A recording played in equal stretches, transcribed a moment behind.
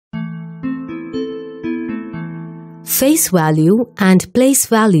Face value and place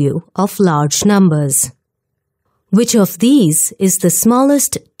value of large numbers. Which of these is the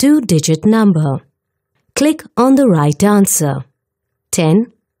smallest two-digit number? Click on the right answer. 10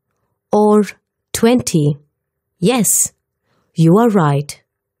 or 20? Yes, you are right.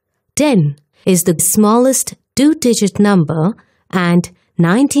 10 is the smallest two-digit number and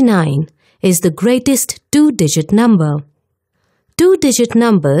 99 is the greatest two-digit number. Two-digit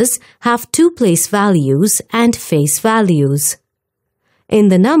numbers have two place values and face values. In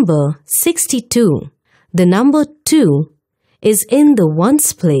the number 62, the number 2 is in the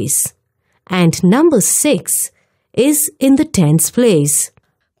ones place and number 6 is in the tens place.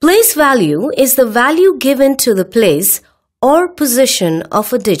 Place value is the value given to the place or position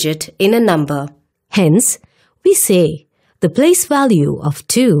of a digit in a number. Hence, we say the place value of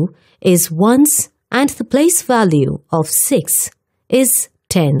 2 is ones and the place value of 6 is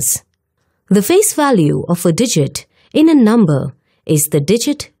tens. The face value of a digit in a number is the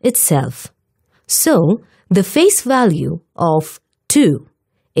digit itself. So, the face value of 2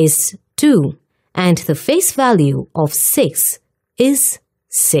 is 2 and the face value of 6 is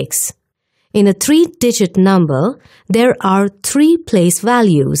 6. In a three-digit number, there are three place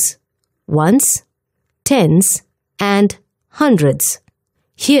values: ones, tens, and hundreds.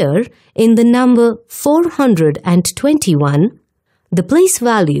 Here, in the number 421, the place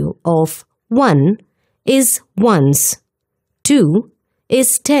value of 1 is ones, 2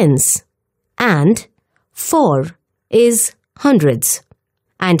 is tens, and 4 is hundreds.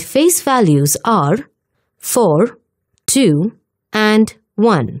 And face values are 4, 2, and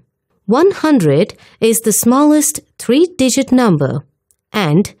 1. 100 is the smallest three-digit number,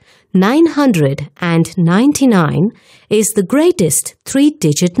 and 999 is the greatest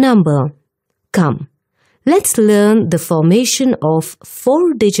three-digit number. Come, let's learn the formation of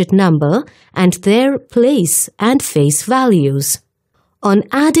four-digit number and their place and face values. On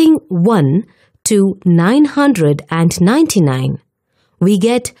adding 1 to 999, we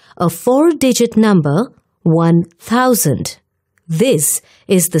get a four-digit number 1000. This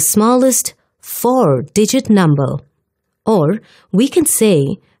is the smallest four-digit number. Or we can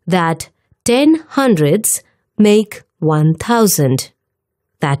say that 10 hundreds make 1000.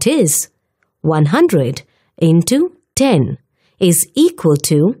 That is, 100 into 10 is equal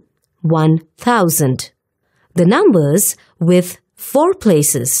to 1000. The numbers with four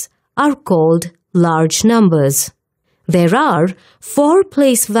places are called large numbers. There are four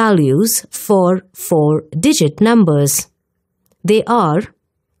place values for four-digit numbers. They are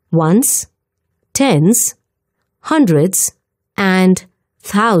ones, tens, hundreds, and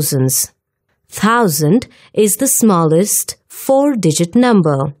thousands. 1000 is the smallest four-digit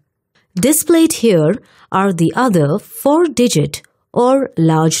number. Displayed here are the other four-digit or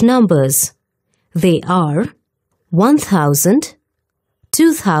large numbers. They are 1000,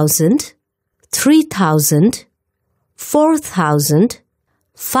 2000, 3000, 4000,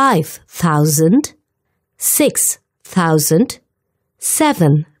 5000, 6000,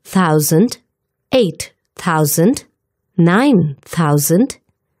 7,000, 8,000, 9,000,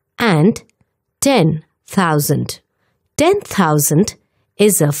 and 10,000. 10,000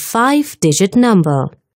 is a five-digit number.